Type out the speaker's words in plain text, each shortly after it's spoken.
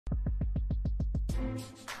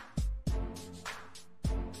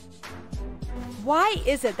Why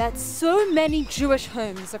is it that so many Jewish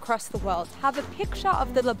homes across the world have a picture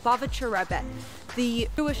of the Lubavitcher Rebbe, the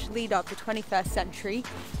Jewish leader of the 21st century,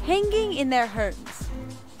 hanging in their homes?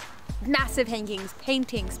 Massive hangings,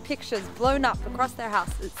 paintings, pictures blown up across their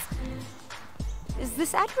houses. Is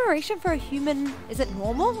this admiration for a human, is it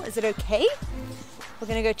normal? Is it okay? We're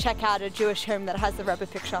gonna go check out a Jewish home that has the Rebbe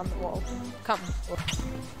picture on the wall. Come.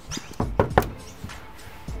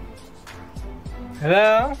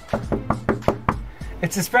 Hello?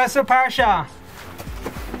 It's Espresso Parsha.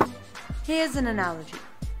 Here's an analogy.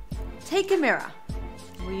 Take a mirror.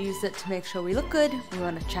 We use it to make sure we look good. We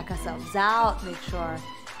want to check ourselves out, make sure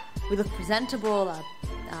we look presentable,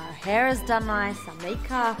 our hair is done nice, our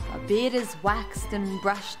makeup, our beard is waxed and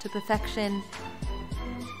brushed to perfection.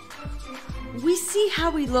 We see how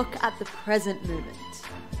we look at the present moment.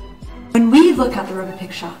 When we look at the Rebbe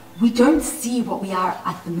picture, we don't see what we are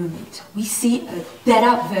at the moment. We see a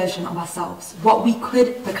better version of ourselves, what we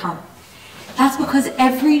could become. That's because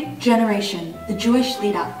every generation, the Jewish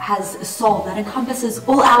leader has a soul that encompasses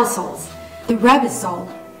all our souls. The Rebbe's soul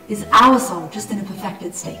is our soul, just in a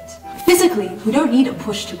perfected state. Physically, we don't need a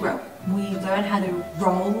push to grow. We learn how to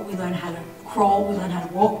roll, we learn how to crawl, we learn how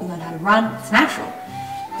to walk, we learn how to run. It's natural.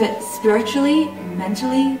 But spiritually,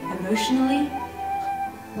 mentally, emotionally,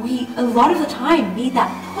 we, a lot of the time, need that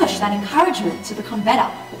push, that encouragement to become better,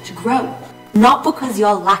 to grow. Not because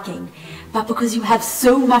you're lacking, but because you have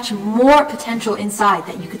so much more potential inside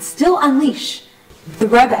that you could still unleash. The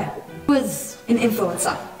Rebbe was an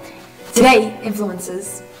influencer. Today,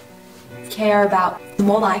 influencers care about the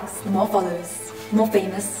more likes, the more followers, the more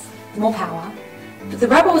famous, the more power. But the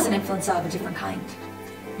Rebbe was an influencer of a different kind.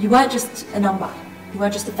 You weren't just a number, you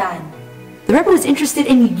weren't just a fan. The Rebbe was interested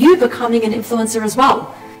in you becoming an influencer as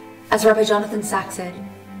well. As Rabbi Jonathan Sachs said,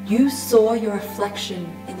 you saw your reflection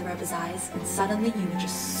in the Rebbe's eyes and suddenly you were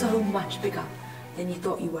just so much bigger than you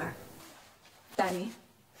thought you were. Danny,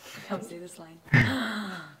 come say this line.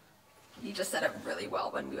 You just said it really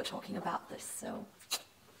well when we were talking about this, so.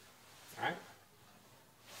 All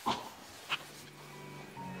right.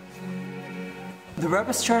 The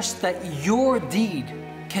Rebbe stressed that your deed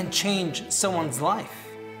can change someone's life.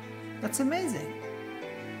 That's amazing.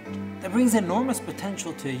 That brings enormous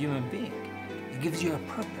potential to a human being. It gives you a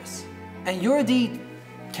purpose. And your deed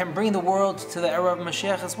can bring the world to the era of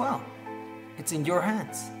Mashiach as well. It's in your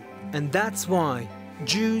hands. And that's why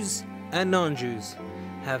Jews and non-Jews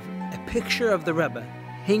have a picture of the Rebbe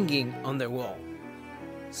hanging on their wall.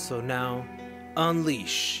 So now,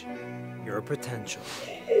 unleash your potential.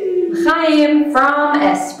 Chaim from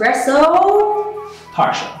Espresso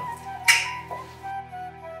Parsha.